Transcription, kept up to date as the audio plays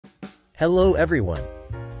Hello everyone.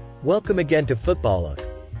 Welcome again to Footballook.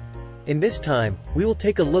 In this time, we will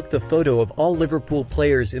take a look at the photo of all Liverpool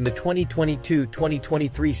players in the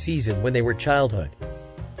 2022-2023 season when they were childhood.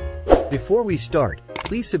 Before we start,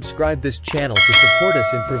 please subscribe this channel to support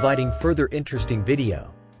us in providing further interesting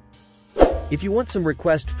video. If you want some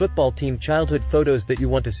request football team childhood photos that you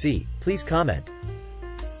want to see, please comment.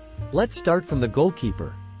 Let's start from the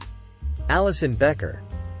goalkeeper. Alisson Becker.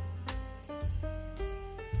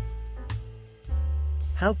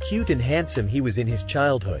 How cute and handsome he was in his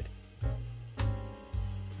childhood.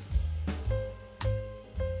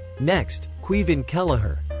 Next, Caoimhin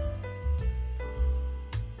Kelleher.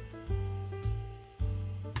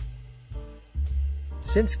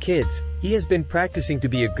 Since kids, he has been practicing to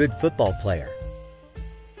be a good football player.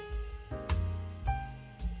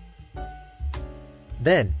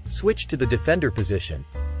 Then, switch to the defender position.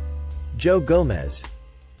 Joe Gomez.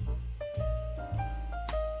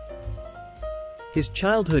 His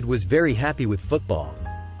childhood was very happy with football.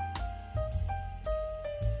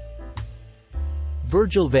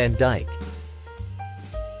 Virgil van Dijk.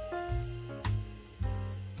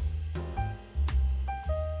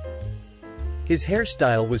 His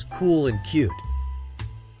hairstyle was cool and cute.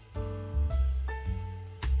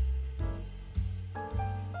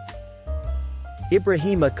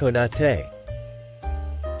 Ibrahima Konaté.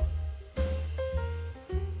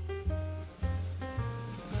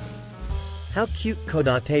 How cute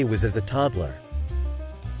Konaté was as a toddler.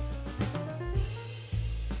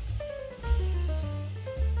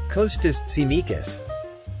 Kostas Tsimikas.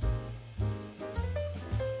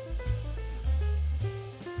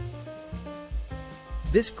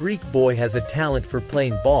 This Greek boy has a talent for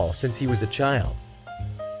playing ball since he was a child.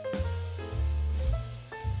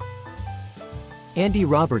 Andy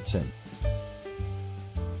Robertson.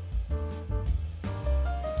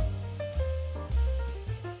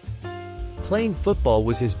 Playing football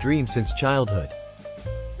was his dream since childhood.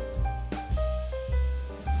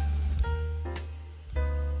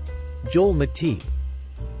 Joël Matip.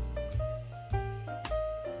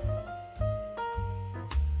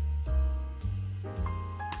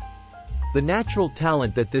 The natural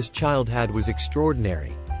talent that this child had was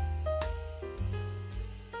extraordinary.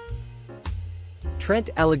 Trent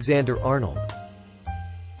Alexander-Arnold.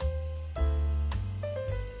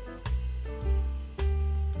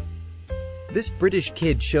 This British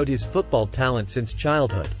kid showed his football talent since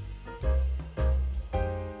childhood.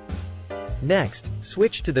 Next,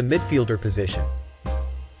 switch to the midfielder position.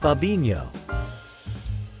 Fabinho.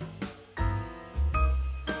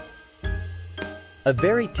 A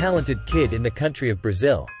very talented kid in the country of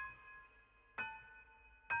Brazil.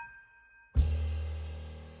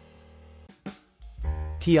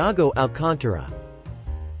 Thiago Alcántara.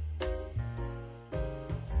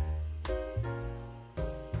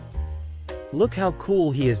 Look how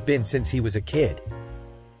cool he has been since he was a kid.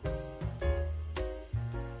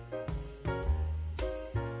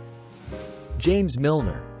 James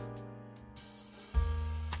Milner.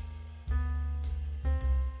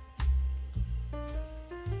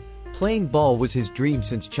 Playing ball was his dream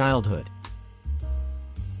since childhood.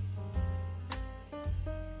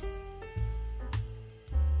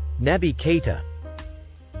 Naby Keïta.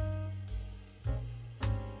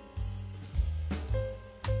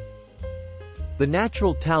 The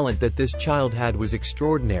natural talent that this child had was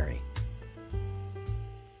extraordinary.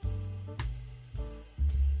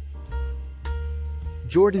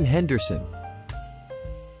 Jordan Henderson.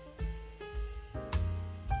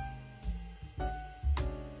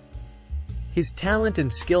 His talent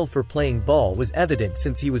and skill for playing ball was evident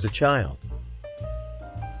since he was a child.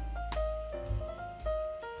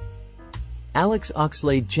 Alex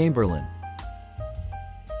Oxlade-Chamberlain.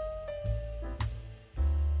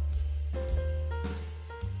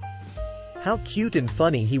 How cute and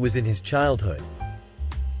funny he was in his childhood.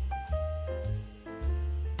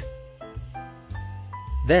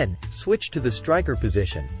 Then, switch to the striker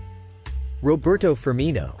position. Roberto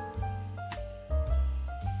Firmino.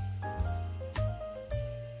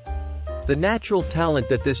 The natural talent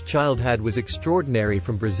that this child had was extraordinary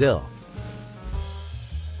from Brazil.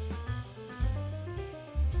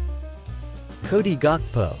 Cody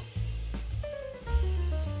Gakpo.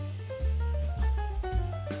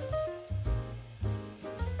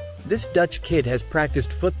 This Dutch kid has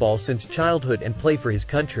practiced football since childhood and play for his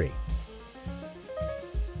country.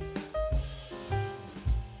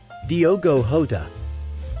 Diogo Jota.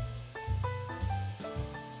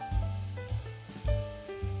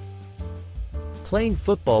 Playing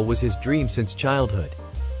football was his dream since childhood.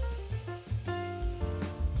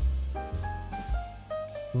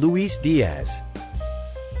 Luis Díaz.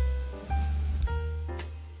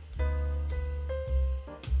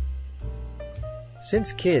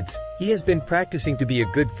 Since kids, he has been practicing to be a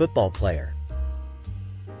good football player.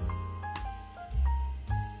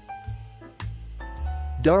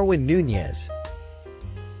 Darwin Núñez.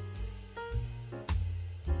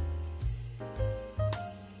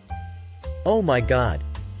 Oh my god,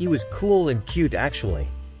 he was cool and cute actually.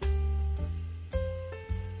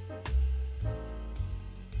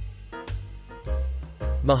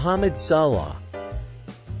 Mohamed Salah.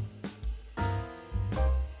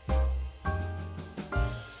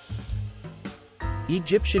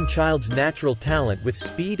 Egyptian child's natural talent with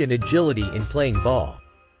speed and agility in playing ball.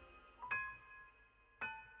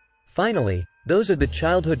 Finally, those are the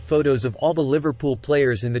childhood photos of all the Liverpool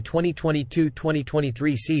players in the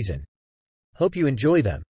 2022-2023 season. Hope you enjoy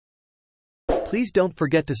them. Please don't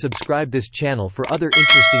forget to subscribe this channel for other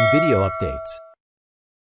interesting video updates.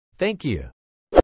 Thank you.